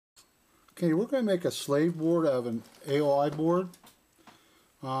Okay, we're going to make a slave board out of an AIO board.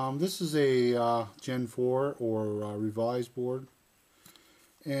 This is a Gen 4 or revised board,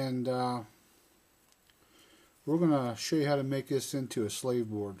 and we're going to show you how to make this into a slave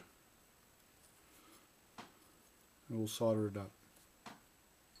board, and we'll solder it up.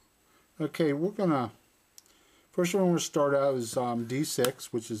 Okay, first one we're going to start out is D6,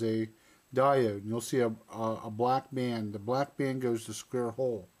 which is a diode. You'll see a black band. The black band goes to square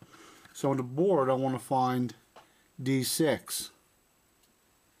hole. So on the board I want to find D6.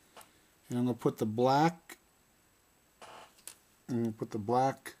 And I'm going to put the black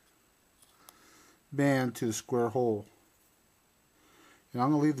band to the square hole. And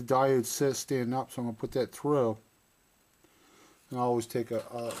I'm going to leave the diode standing up, so I'm going to put that through. And I always take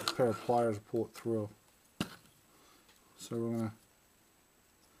a pair of pliers to pull it through. So we're going to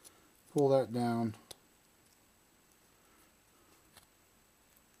pull that down.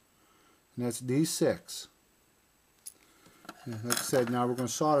 And that's D6. And like I said, now we're going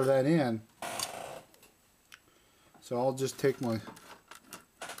to solder that in. So I'll just take my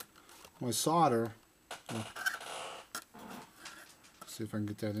solder. See if I can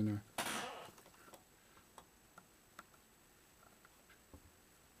get that in there.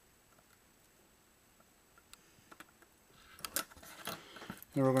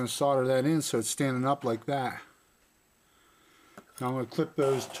 And we're going to solder that in so it's standing up like that. Now I'm going to clip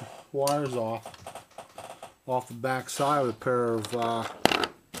those wires off the back side with a pair of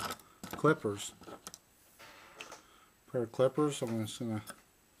clippers. I'm just going to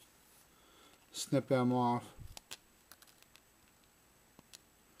snip them off.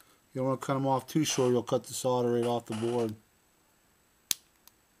 You don't want to cut them off too short, you'll cut the solder right off the board.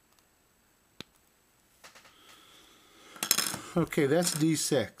 Okay, that's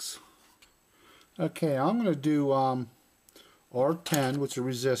D6. Okay, I'm going to do R10, which is a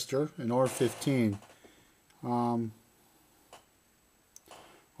resistor, and R15.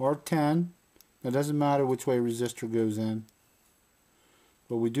 R10, it doesn't matter which way resistor goes in,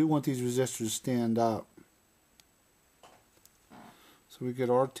 but we do want these resistors to stand up. So we get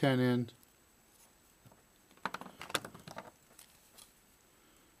R10 in.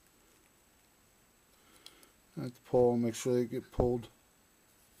 I have to pull and make sure they get pulled.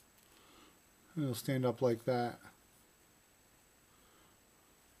 And it'll stand up like that.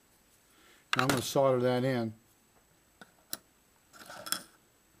 Now I'm going to solder that in.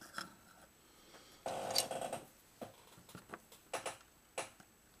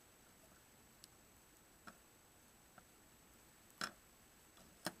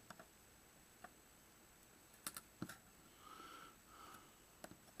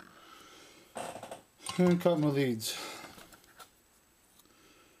 And cut my leads.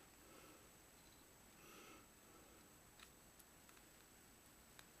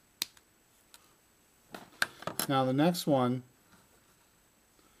 Now the next one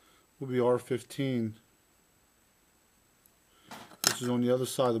will be R15, which is on the other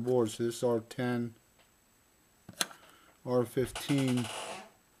side of the board. So this is R10, R15.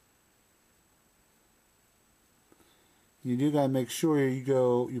 You do gotta make sure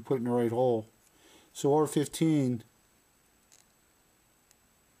you put it in the right hole. So R15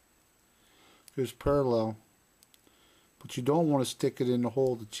 goes parallel, but you don't want to stick it in the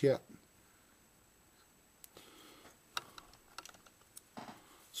hole of the chip.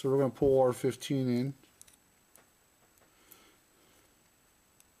 So we're going to pull R15 in.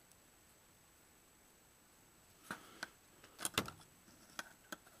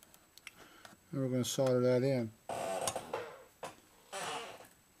 And we're going to solder that in.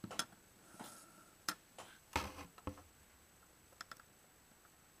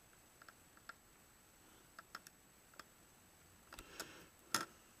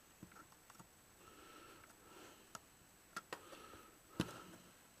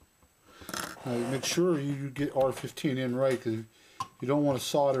 Now make sure you get R15 in right, because you don't want to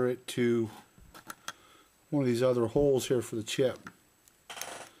solder it to one of these other holes here for the chip. So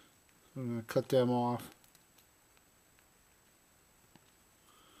I'm going to cut them off.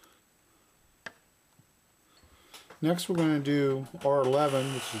 Next we're going to do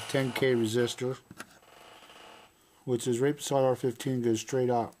R11, which is a 10K resistor, which is right beside R15, goes straight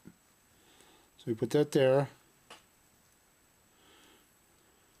up. So we put that there.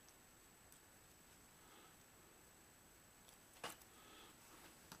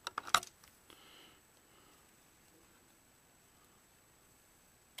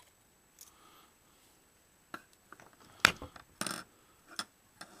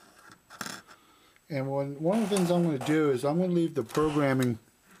 And one of the things I'm going to do is I'm going to leave the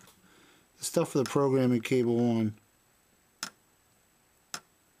stuff for the programming cable on.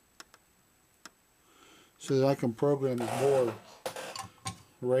 so that I can program this board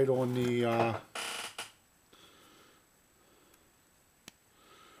right on the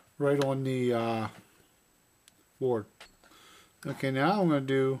board. Okay, now I'm going to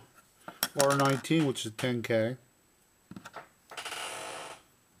do R19, which is 10K.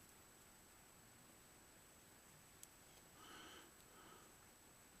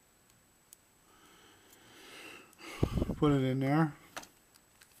 Put it in there.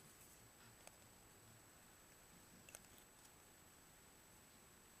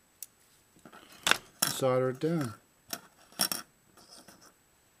 Solder it down.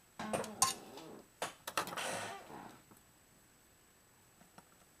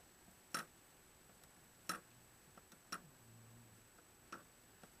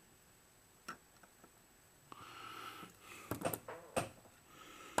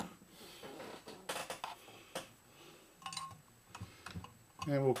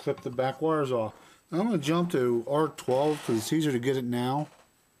 And we'll clip the back wires off. Now I'm going to jump to R12 because it's easier to get it now.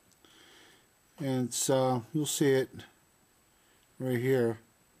 And it's, you'll see it right here.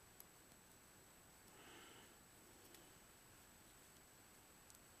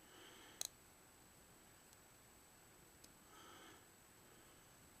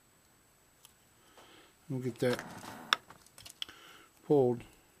 We'll get that pulled.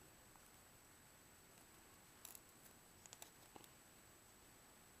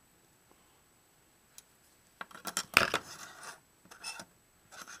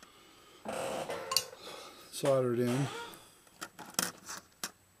 Soldered in.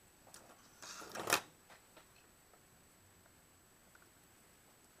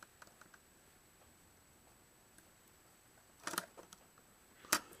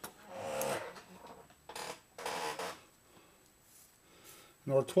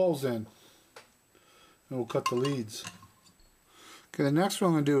 And R12's in. And we'll cut the leads. Okay, the next one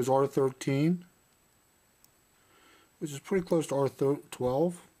I'm going to do is R13, which is pretty close to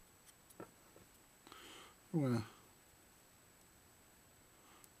R12. We're going to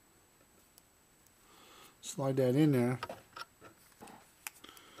slide that in there.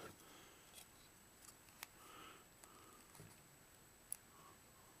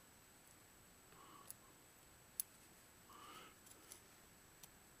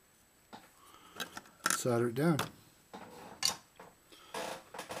 Solder it down.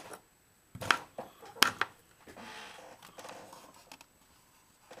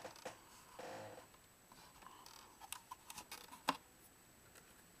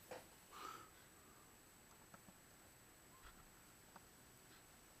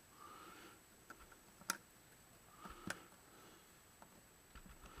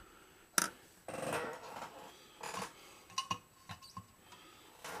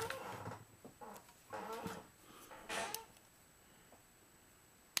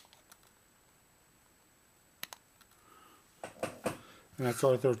 And that's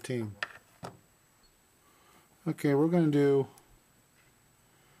R13. Okay, we're going to do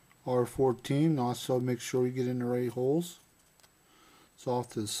R14. Also make sure you get in the right holes. It's off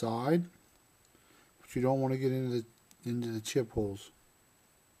to the side, but you don't want to get into the chip holes.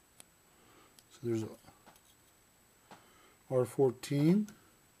 So there's R14.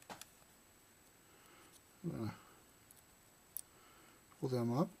 Pull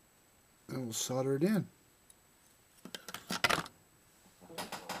them up and we'll solder it in.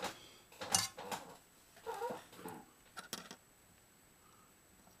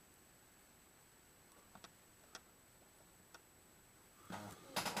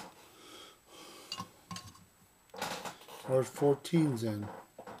 R14's in,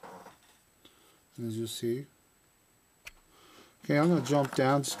 as you'll see. Okay, I'm going to jump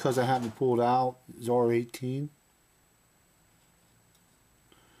down just because I haven't pulled out. It's R18.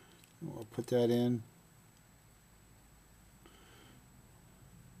 I'll put that in.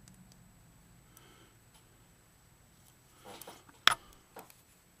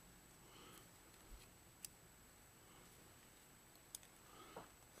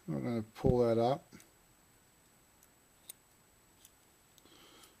 We're going to pull that up.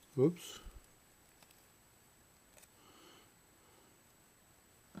 Oops.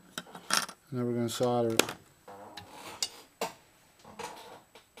 And then we're going to solder it.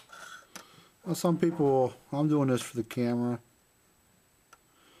 Now some people, I'm doing this for the camera.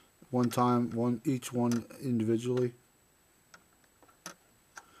 One time, each one individually.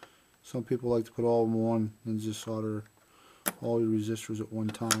 Some people like to put all in one and just solder all your resistors at one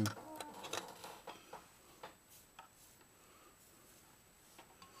time.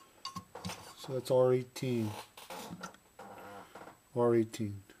 So that's R18.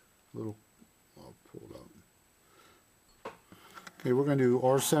 R18. Little, I'll pull it up. Okay, we're going to do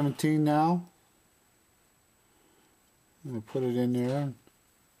R17 now. I'm going to put it in there and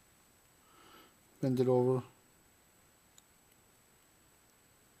bend it over.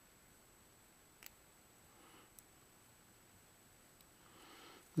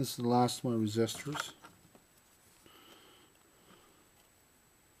 This is the last of my resistors.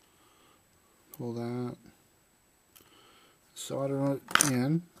 Pull that, solder it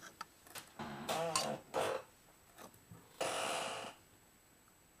in.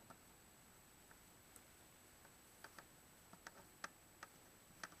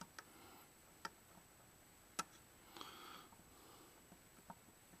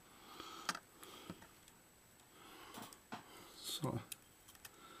 So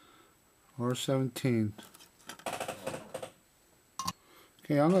R17.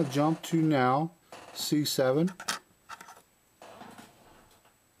 Okay, I'm going to jump to now C7,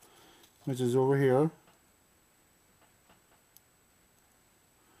 which is over here.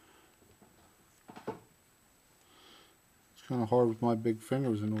 It's kind of hard with my big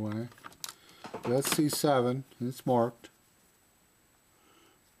fingers in the way. That's C7, and it's marked.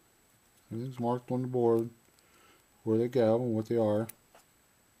 Everything's marked on the board, where they go and what they are.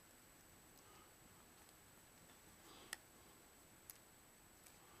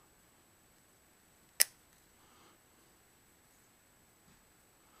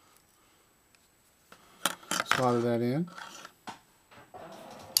 Solder that in.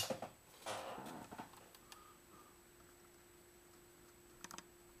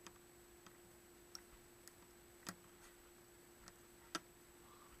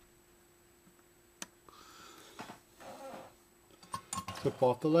 Clip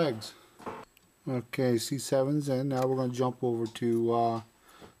off the legs. Okay, C7's in. Now we're going to jump over to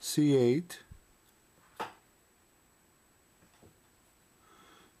C8. It's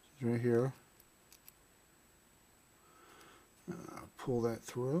right here. Pull that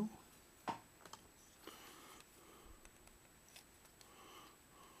through.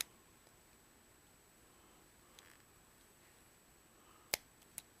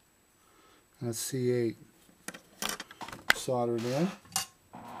 That's C8. Solder it in.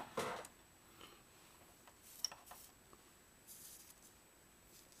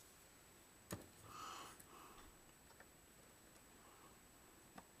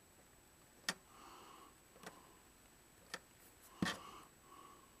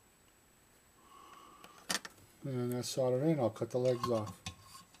 And that's soldered in. I'll cut the legs off.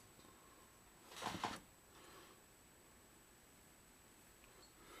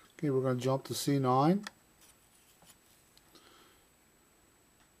 Okay, we're going to jump to C9.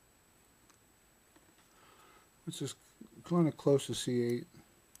 Which is kind of close to C8.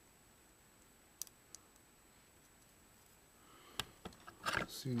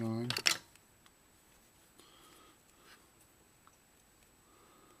 C9.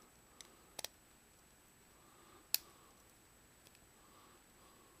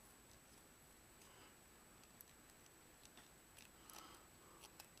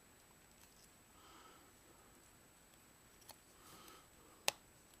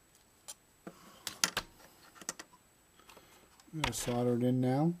 I'm going to solder it in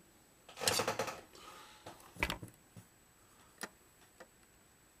now.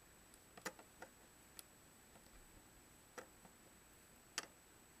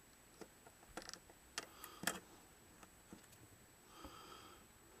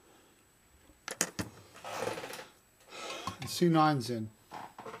 And C9's in.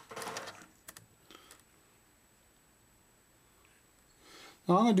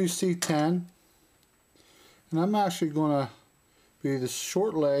 Now I'm going to do C10, and I'm actually going to be the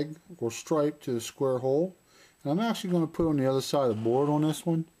short leg or stripe to the square hole, and I'm actually going to put on the other side of the board on this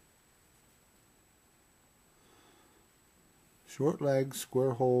one. Short leg,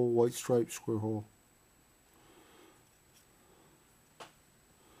 square hole, white stripe, square hole.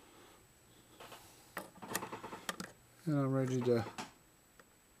 And I'm ready to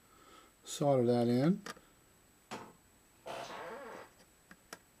solder that in.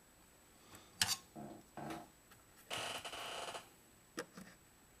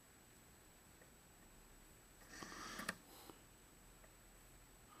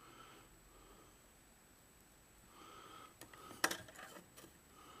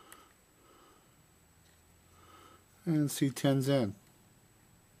 And C10's in.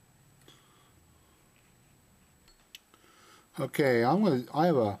 Okay, I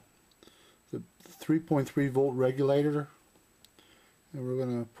have the 3.3 volt regulator, and we're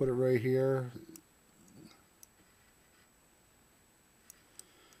gonna put it right here.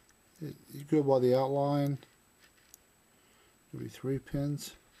 You go by the outline. There'll be 3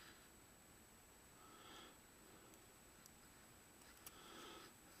 pins.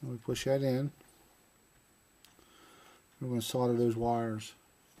 And we push that in. We're going to solder those wires.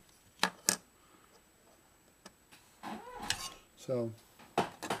 So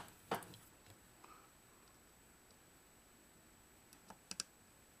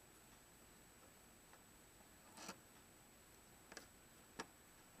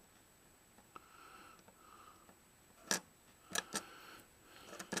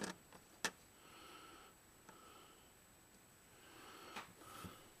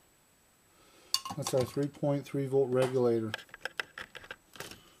that's our 3.3 volt regulator.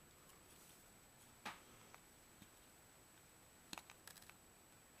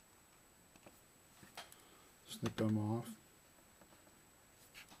 Snip them off.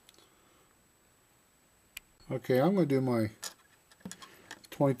 Okay, I'm going to do my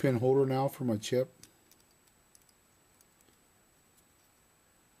 20 pin holder now for my chip.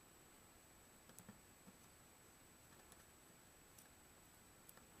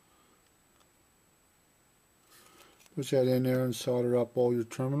 Push that in there and solder up all your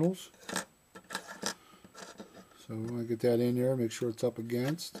terminals. So we want to get that in there, make sure it's up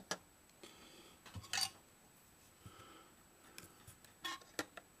against.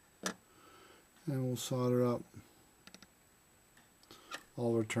 And we'll solder up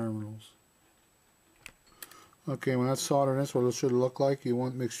all our terminals. Okay, when that's soldered in, that's what it should look like. You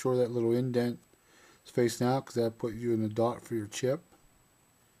want to make sure that little indent is facing out because that put you in the dot for your chip.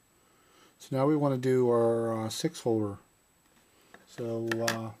 So now we want to do our 6 holder. So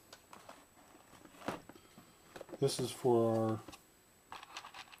this is for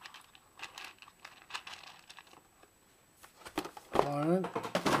our client,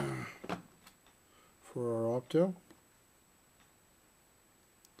 for our opto.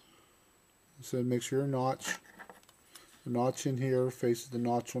 So make sure the notch in here faces the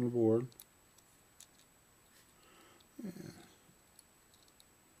notch on the board.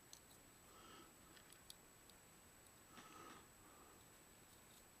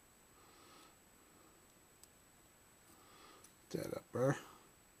 That up there.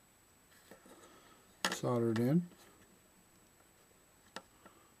 Solder it in.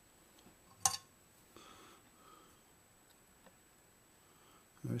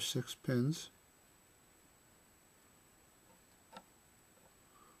 There's 6 pins.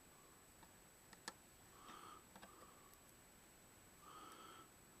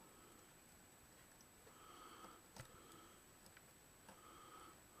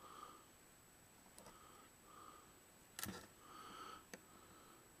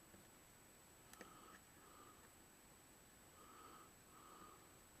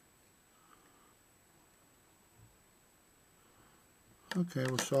 Okay,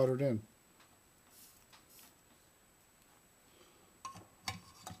 we're soldered in.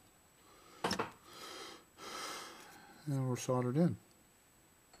 And we're soldered in.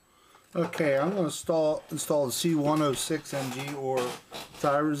 Okay, I'm going to install the C106MG or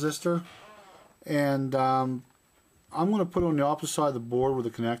tie resistor, and I'm going to put it on the opposite side of the board where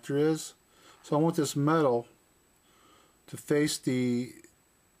the connector is. So I want this metal to face the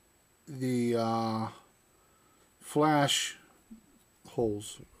flash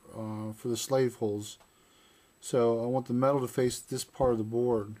holes for the slave holes. So I want the metal to face this part of the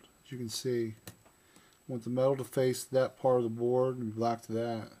board. As you can see, I want the metal to face that part of the board and be black to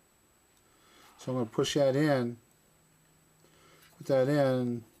that. So I'm going to push that in, put that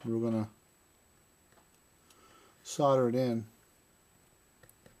in, we're going to solder it in,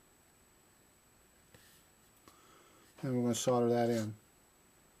 and we're going to solder that in.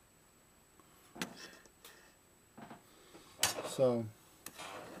 So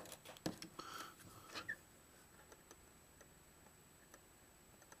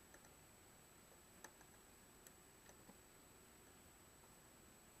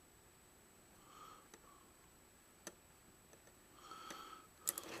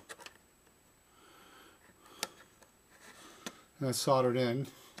that's soldered in.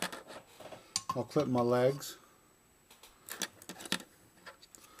 I'll clip my legs.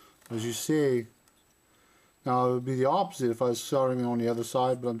 As you see, now it would be the opposite if I was soldering on the other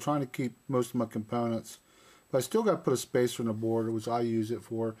side, but I'm trying to keep most of my components. But I still got to put a spacer in the board, which I use it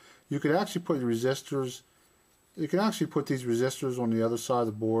for. You could actually put the resistors, you can actually put these resistors on the other side of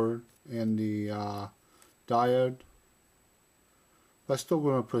the board and the diode. But I'm still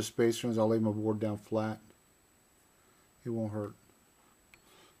going to put a spacer in as I lay my board down flat. It won't hurt.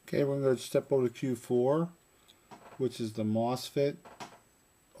 Okay, we're going to step over to Q4, which is the MOSFET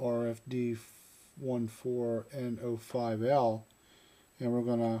RFD14N05L, and we're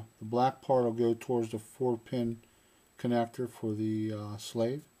gonna, the black part will go towards the 4-pin connector for the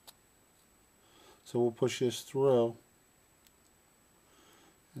slave. So we'll push this through,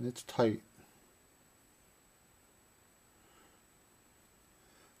 and it's tight.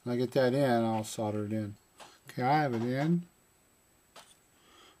 When I get that in, I'll solder it in. Okay, I have it in.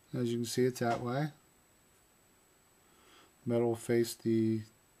 As you can see, it's that way. Metal will face the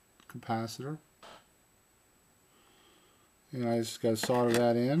capacitor. And I just got to solder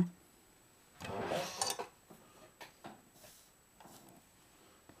that in.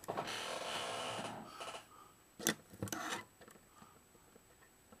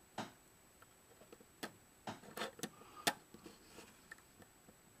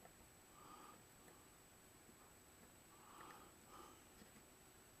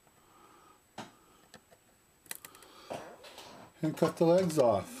 And cut the legs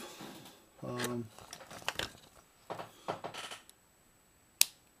off. And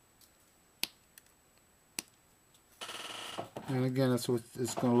again, that's what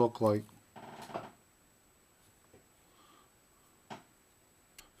it's going to look like.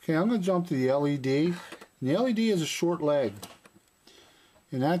 Okay, I'm going to jump to the LED. And the LED is a short leg.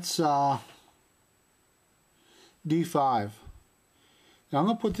 And that's D5. Now I'm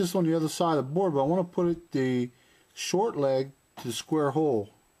going to put this on the other side of the board, but I want to put it the short leg to the square hole.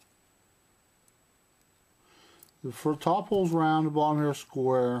 The top hole's round, the bottom here is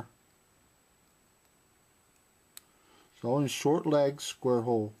square. So only short leg, square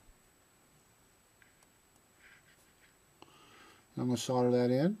hole. I'm going to solder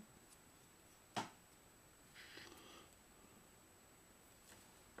that in.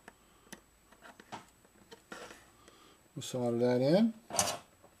 We'll solder that in.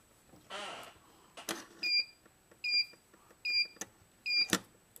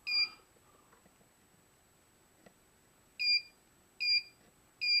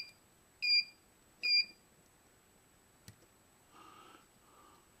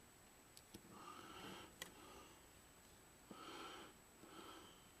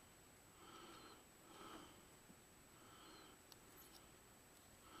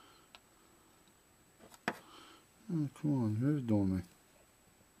 Oh, come on, who's doing me?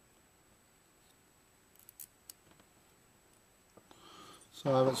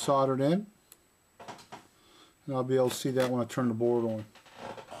 So I have it soldered in, and I'll be able to see that when I turn the board on.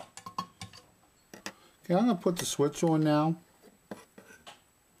 Okay, I'm going to put the switch on now.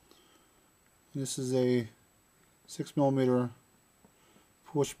 This is a 6mm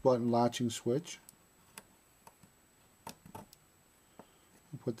push button latching switch. I'll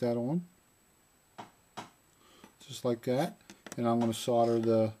put that on. Just like that. And I'm going to solder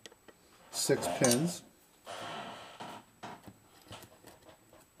the 6 pins.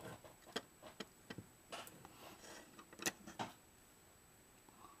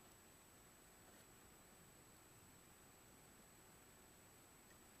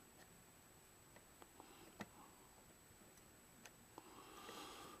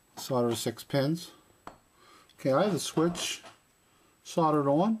 Solder 6 pins. Okay, I have the switch soldered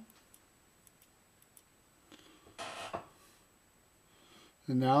on.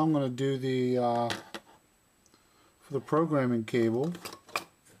 And now I'm going to do the for the programming cable.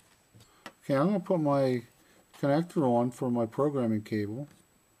 Okay, I'm going to put my connector on for my programming cable.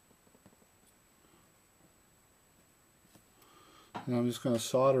 And I'm just going to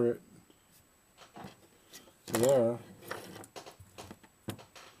solder it to there.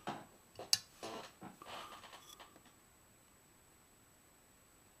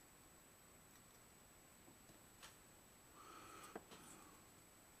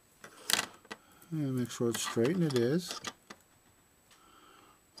 And make sure it's straight, and it is.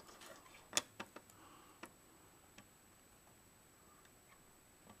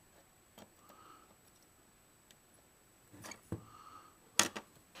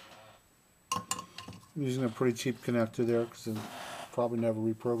 I'm using a pretty cheap connector there because I'll probably never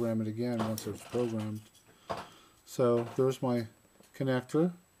reprogram it again once it's programmed. So there's my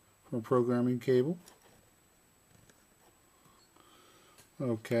connector from a programming cable.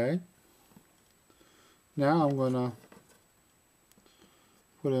 Okay. Now I'm going to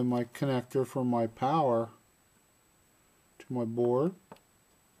put in my connector for my power to my board.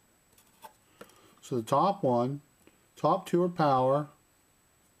 So the top two are power.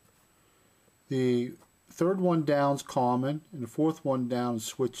 The third one down is common, and the fourth one down is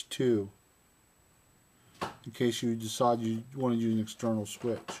switch 2. In case you decide you want to use an external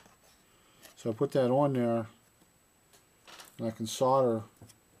switch. So I put that on there, and I can solder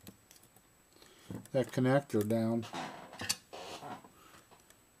that connector down.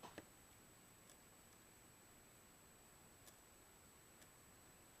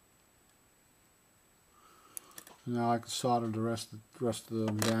 And now I can solder the rest of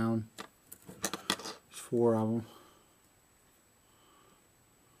them down. There's 4 of them.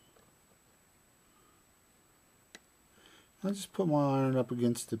 I just put my iron up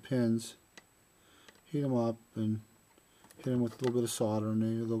against the pins, heat them up, and hit them with a little bit of solder,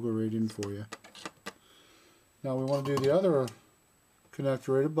 and they'll go right in for you. Now we want to do the other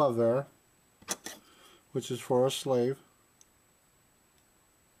connector right above there, which is for our slave.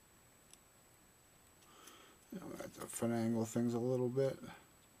 I have to finagle things a little bit.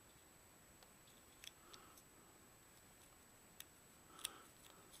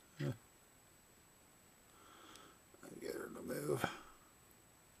 Get her to move.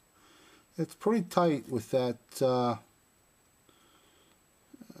 It's pretty tight with that side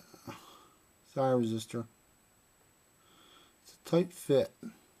resistor. It's a tight fit,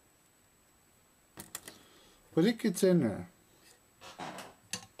 but it gets in there.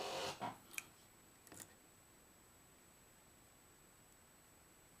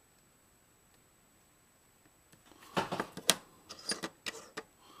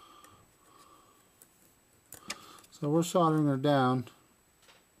 So we're soldering her down.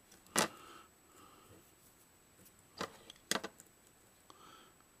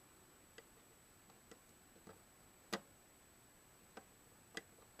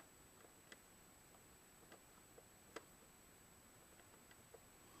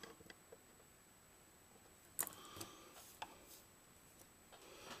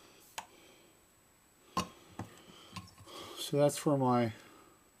 So that's for my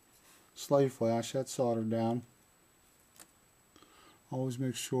slave flash. That's soldered down. Always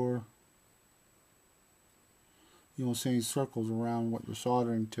make sure you don't see any circles around what you're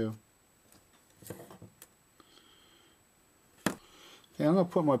soldering to. Okay, I'm going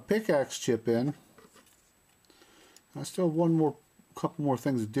to put my pickaxe chip in. I still have couple more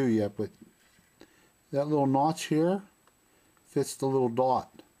things to do yet, but that little notch here fits the little dot.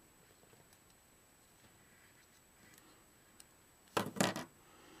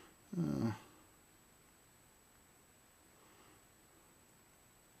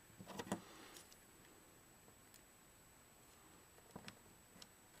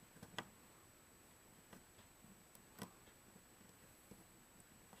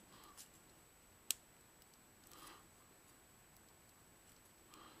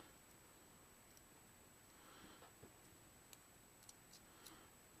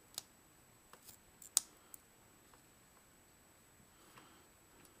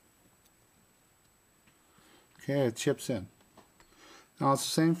 Okay, it chips in. Now it's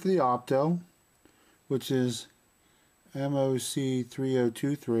the same for the opto, which is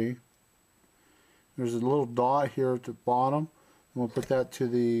MOC3023. There's a little dot here at the bottom. I'm going to put that to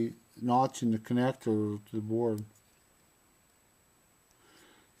the notch in the connector to the board.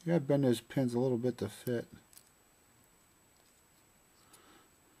 You got to bend those pins a little bit to fit.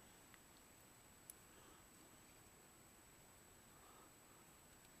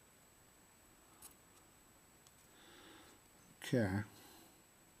 Okay.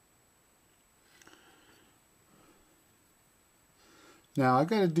 Now I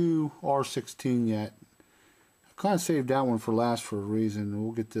got to do R16 yet. I kind of saved that one for last for a reason.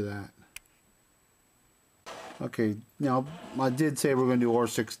 We'll get to that. Okay, now I did say we're going to do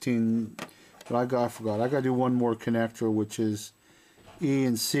R16, but I forgot. I got to do one more connector, which is E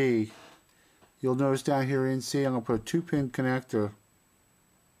and C. You'll notice down here E and C, I'm going to put a 2-pin connector,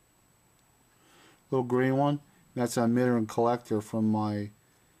 little green one. That's an emitter and collector from my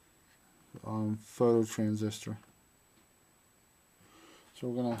photo transistor. So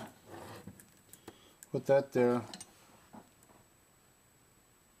we're going to put that there.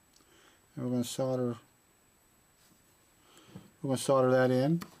 And we're going to solder that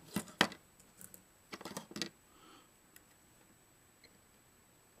in.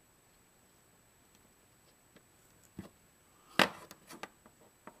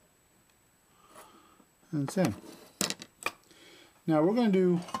 And it's in. Now we're going to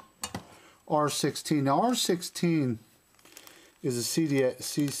do R16. Now R16 is a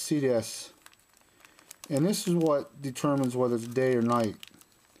CDS, and this is what determines whether it's day or night.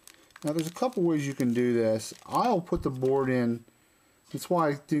 Now there's a couple ways you can do this. I'll put the board in. That's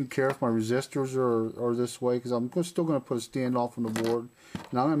why I didn't care if my resistors are this way, because I'm still going to put a standoff on the board,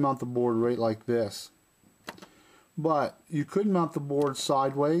 and I'm going to mount the board right like this. But you could mount the board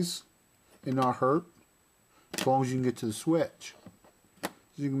sideways and not hurt, as long as you can get to the switch.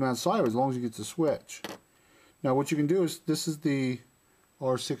 You can mount sideways as long as you get to the switch. Now what you can do is, this is the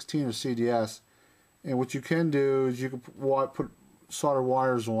R16 or CDS, and what you can do is you can put solder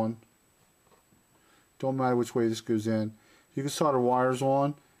wires on. Don't matter which way this goes in. You can solder wires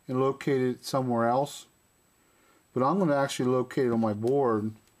on and locate it somewhere else. But I'm going to actually locate it on my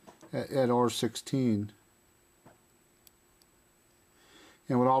board at R16.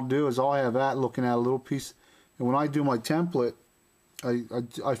 And what I'll do is I'll have that looking at a little piece, And when I do my template,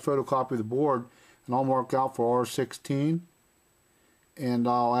 I photocopy the board, and I'll mark out for R16, and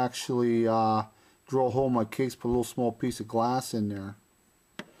I'll actually drill a hole in my case, put a little small piece of glass in there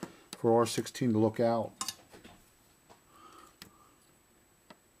for R16 to look out.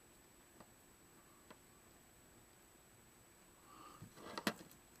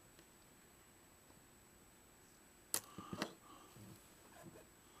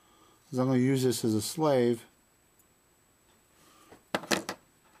 Because I'm going to use this as a slave.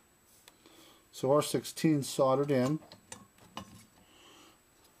 So R16 soldered in.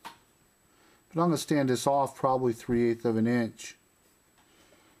 But I'm going to stand this off probably 3/8 of an inch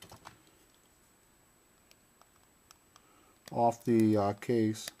off the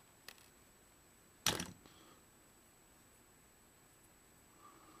case.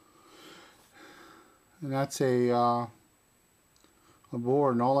 And that's a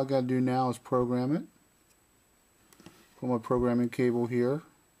board, and all I got to do now is program it. Put my programming cable here.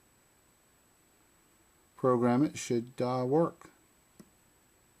 Program it, should work.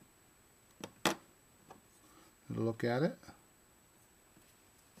 Look at it.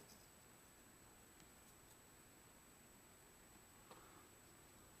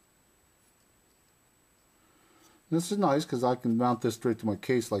 This is nice because I can mount this straight to my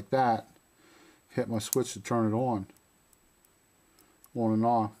case like that. Hit my switch to turn it on and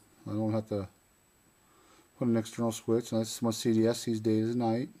off. I don't have to put an external switch. And that's my CDS these days at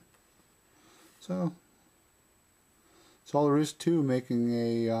night. So that's all there is to making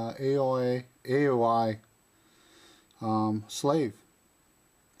a AOI slave.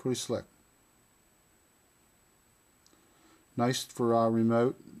 Pretty slick. Nice for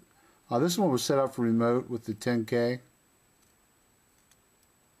remote. This one was set up for remote with the 10K.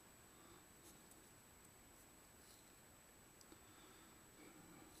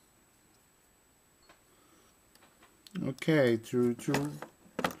 Okay,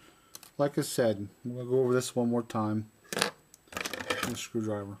 like I said, I'm going to go over this one more time. The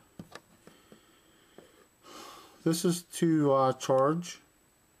screwdriver. This is to charge.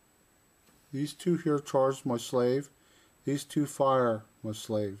 These two here charge my slave. These two fire my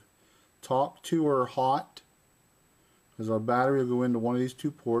slave. Top two are hot, because our battery will go into one of these two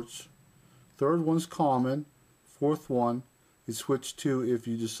ports. Third one's common. Fourth one is switch to if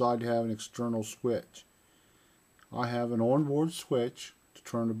you decide to have an external switch. I have an onboard switch to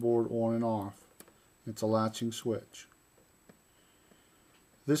turn the board on and off. It's a latching switch.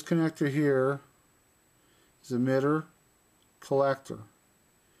 This connector here is emitter, collector.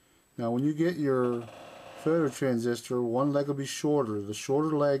 Now when you get your photo transistor, one leg will be shorter. The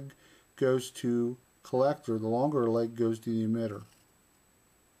shorter leg goes to collector, the longer leg goes to the emitter.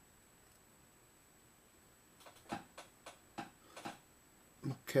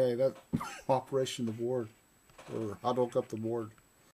 Okay, that operation of the board, or how to hook up the board.